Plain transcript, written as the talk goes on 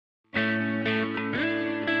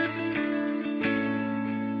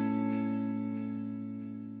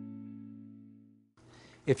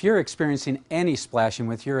If you're experiencing any splashing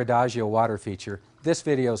with your Adagio water feature, this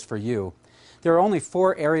video is for you. There are only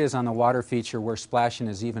 4 areas on the water feature where splashing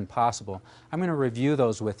is even possible. I'm going to review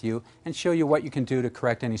those with you and show you what you can do to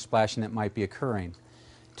correct any splashing that might be occurring.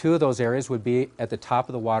 2 of those areas would be at the top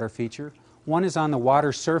of the water feature. One is on the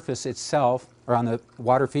water surface itself, or on the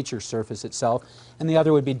water feature surface itself, and the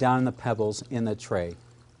other would be down in the pebbles in the tray.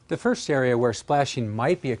 The first area where splashing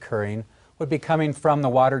might be occurring would be coming from the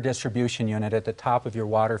water distribution unit at the top of your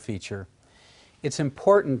water feature. It's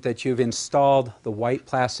important that you've installed the white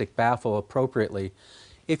plastic baffle appropriately.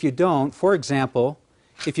 If you don't, for example,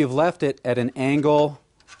 if you've left it at an angle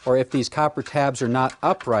or if these copper tabs are not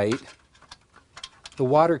upright, the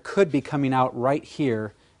water could be coming out right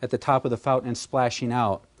here at the top of the fountain and splashing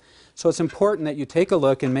out. So it's important that you take a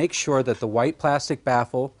look and make sure that the white plastic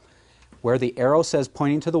baffle, where the arrow says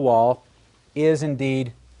pointing to the wall, is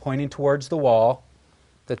indeed pointing towards the wall,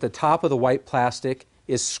 that the top of the white plastic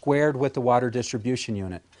is squared with the water distribution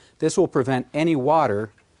unit. This will prevent any water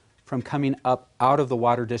from coming up out of the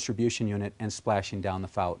water distribution unit and splashing down the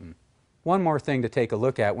fountain. One more thing to take a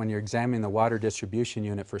look at when you're examining the water distribution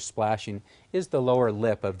unit for splashing is the lower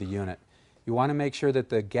lip of the unit. You want to make sure that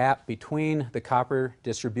the gap between the copper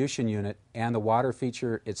distribution unit and the water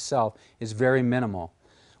feature itself is very minimal.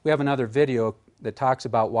 We have another video that talks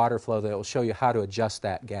about water flow that will show you how to adjust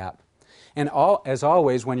that gap. And as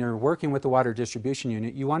always, when you're working with the water distribution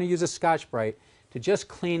unit, you want to use a Scotch-Brite to just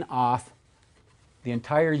clean off the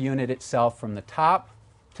entire unit itself from the top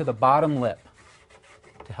to the bottom lip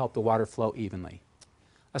to help the water flow evenly.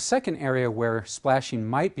 A second area where splashing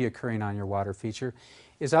might be occurring on your water feature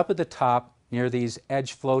is up at the top near these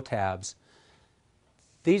edge flow tabs.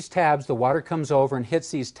 These tabs, the water comes over and hits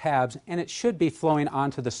these tabs, and it should be flowing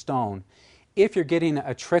onto the stone. If you're getting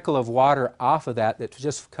a trickle of water off of that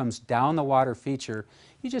just comes down the water feature,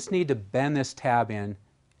 you just need to bend this tab in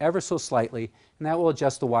ever so slightly, and that will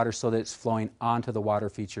adjust the water so that it's flowing onto the water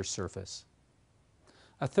feature surface.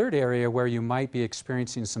 A third area where you might be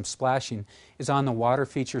experiencing some splashing is on the water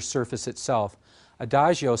feature surface itself.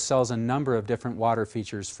 Adagio sells a number of different water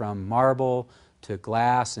features, from marble to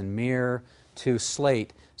glass and mirror to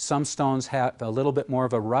slate. Some stones have a little bit more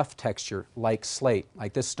of a rough texture, like slate,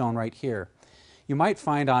 like this stone right here. You might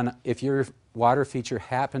find if your water feature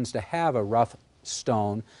happens to have a rough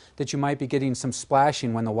stone, that you might be getting some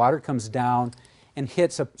splashing when the water comes down and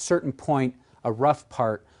hits a certain point, a rough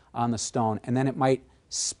part on the stone, and then it might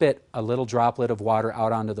spit a little droplet of water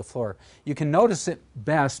out onto the floor. You can notice it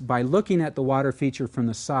best by looking at the water feature from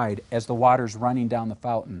the side as the water's running down the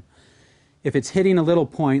fountain. If it's hitting a little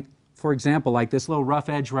point, for example, like this little rough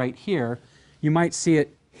edge right here, you might see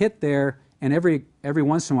it hit there, and every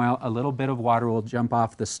once in a while a little bit of water will jump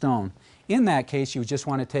off the stone. In that case, you just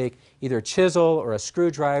want to take either a chisel or a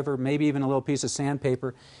screwdriver, maybe even a little piece of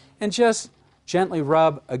sandpaper, and just gently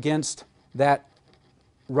rub against that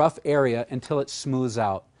rough area until it smooths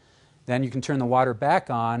out. Then you can turn the water back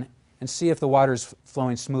on and see if the water is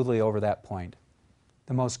flowing smoothly over that point.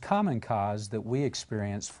 The most common cause that we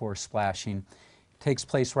experience for splashing takes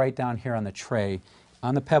place right down here on the tray,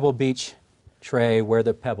 on the Pebble Beach tray where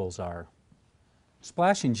the pebbles are.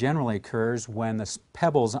 Splashing generally occurs when the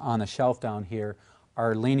pebbles on the shelf down here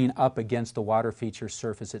are leaning up against the water feature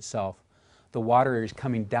surface itself. The water is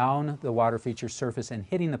coming down the water feature surface and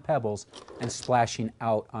hitting the pebbles and splashing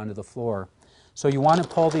out onto the floor. So you want to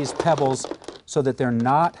pull these pebbles so that they're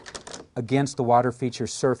not against the water feature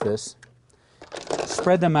surface.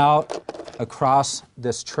 Spread them out across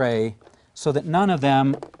this tray so that none of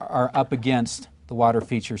them are up against the water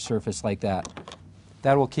feature surface like that.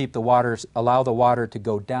 That will keep the water, allow the water to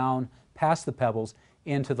go down past the pebbles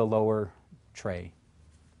into the lower tray.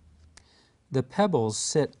 The pebbles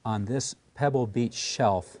sit on this Pebble Beach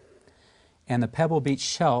shelf, and the Pebble Beach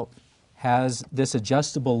shelf has this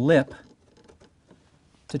adjustable lip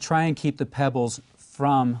to try and keep the pebbles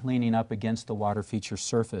from leaning up against the water feature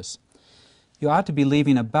surface. You ought to be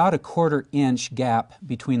leaving about a 1/4 inch gap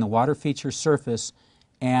between the water feature surface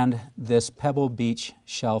and this Pebble Beach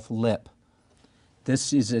shelf lip.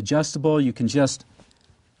 This is adjustable. You can just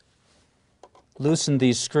loosen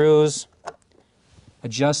these screws,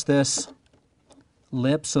 adjust this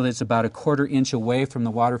lip so that it's about a 1/4 inch away from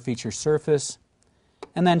the water feature surface,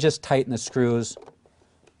 and then just tighten the screws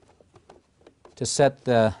to set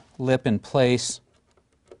the lip in place,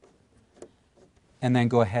 and then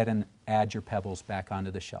go ahead and add your pebbles back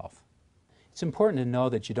onto the shelf. It's important to know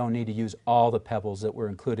that you don't need to use all the pebbles that were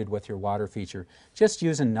included with your water feature. Just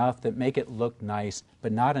use enough that make it look nice,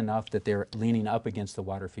 but not enough that they're leaning up against the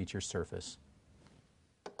water feature surface.